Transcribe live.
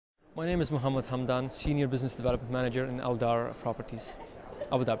My name is Mohammed Hamdan, Senior Business Development Manager in Aldar Properties,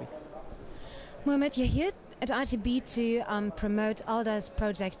 Abu Dhabi. Mohammed, you're here at ITB to promote Aldar's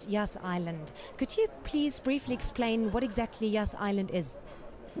project Yas Island. Could you please briefly explain what exactly Yas Island is?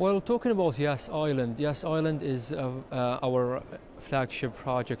 Well, talking about Yas Island is our flagship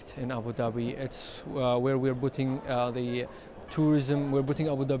project in Abu Dhabi. It's where we're putting the tourism, we're putting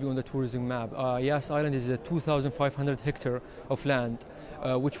Abu Dhabi on the tourism map. Yas Island is a 2,500 hectare of land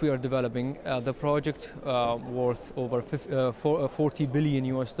which we are developing. The project worth over 40 billion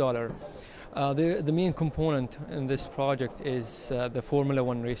US dollar. The main component in this project is the Formula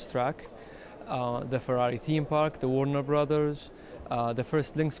One racetrack, the Ferrari theme park, the Warner Brothers, the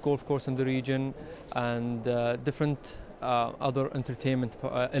first links golf course in the region, and different other entertainment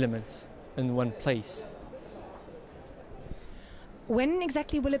elements in one place. When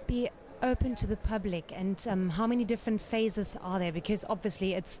exactly will it be open to the public, and how many different phases are there? Because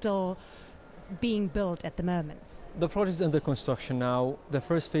obviously it's still being built at the moment. The project is under construction now. The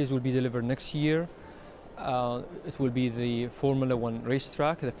first phase will be delivered next year. It will be the Formula One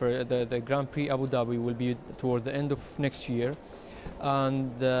racetrack. The Grand Prix Abu Dhabi will be toward the end of next year.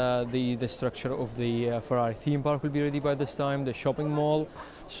 And the structure of the Ferrari theme park will be ready by this time, the shopping mall.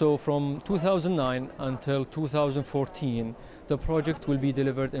 So from 2009 until 2014, the project will be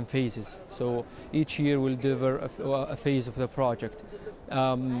delivered in phases. So each year will deliver a phase of the project.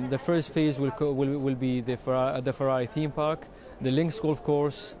 The first phase will be the Ferrari theme park, the links golf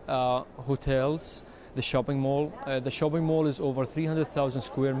course, hotels, the shopping mall. The shopping mall is over 300,000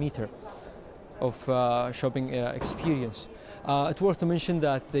 square meter of shopping experience. It's worth to mention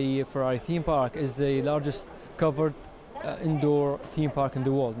that the Ferrari theme park is the largest covered indoor theme park in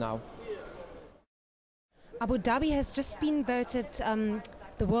the world now. Abu Dhabi has just been voted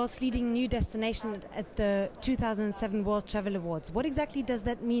the world's leading new destination at the 2007 World Travel Awards. What exactly does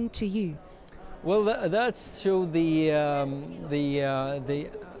that mean to you? Well, that's show the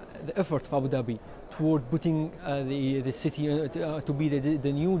effort of Abu Dhabi toward putting the city to be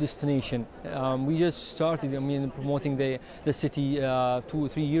the new destination. We just started, promoting the city 2 or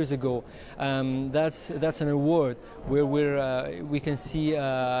 3 years ago. That's an award where we can see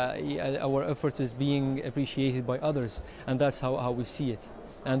our effort is being appreciated by others, and that's how we see it.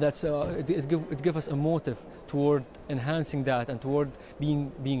 And that's it gives us a motive toward enhancing that and toward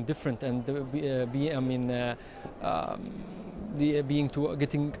being different and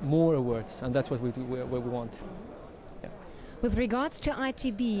getting more awards, and that's what we want. Yeah. With regards to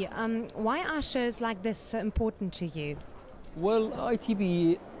ITB, why are shows like this so important to you? Well,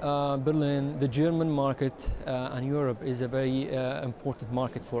 ITB, Berlin, the German market and Europe is a very important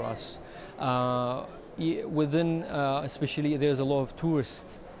market for us. Especially there's a lot of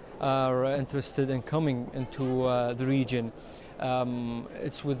tourists are interested in coming into the region.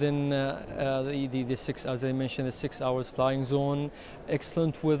 It's within as I mentioned, the 6 hours flying zone,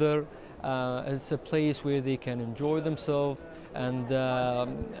 excellent weather. It's a place where they can enjoy themselves and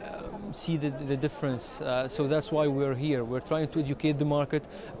see the difference. So that's why we're here. We're trying to educate the market,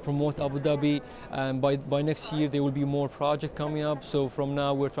 promote Abu Dhabi, and by next year there will be more projects coming up. So from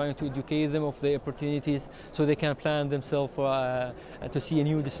now we're trying to educate them of the opportunities so they can plan themselves to see a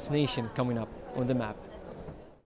new destination coming up on the map.